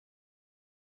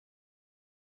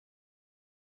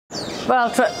Well,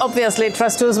 obviously,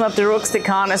 trastuzumab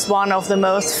deruxtecan is one of the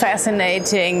most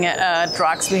fascinating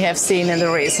drugs we have seen in the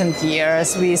recent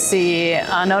years. We see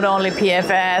not only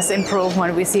PFS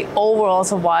improvement, we see overall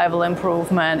survival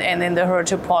improvement, and in the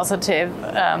HER2 positive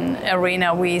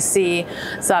arena, we see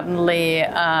suddenly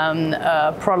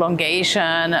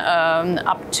prolongation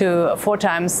up to 4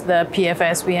 times the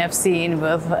PFS we have seen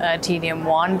with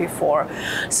T-DM1 before.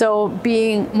 So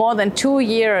being more than 2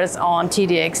 years on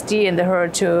T-DXd in the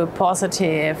HER2 positive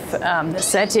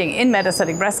setting in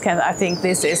metastatic breast cancer, I think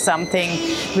this is something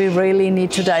we really need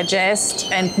to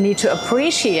digest and need to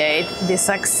appreciate the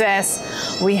success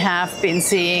we have been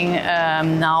seeing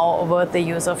now with the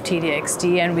use of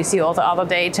T-DXd. And we see also other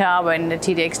data when the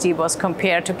T-DXd was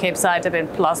compared to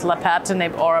capecitabine plus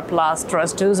lapatinib or plus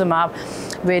trastuzumab,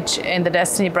 which in the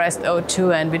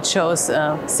DESTINY-Breast02, and which shows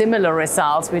similar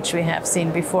results which we have seen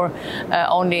before,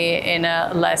 only in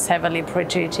a less heavily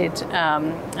pretreated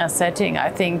setting. I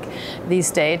think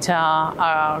these data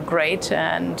are great,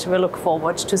 and we look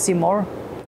forward to see more.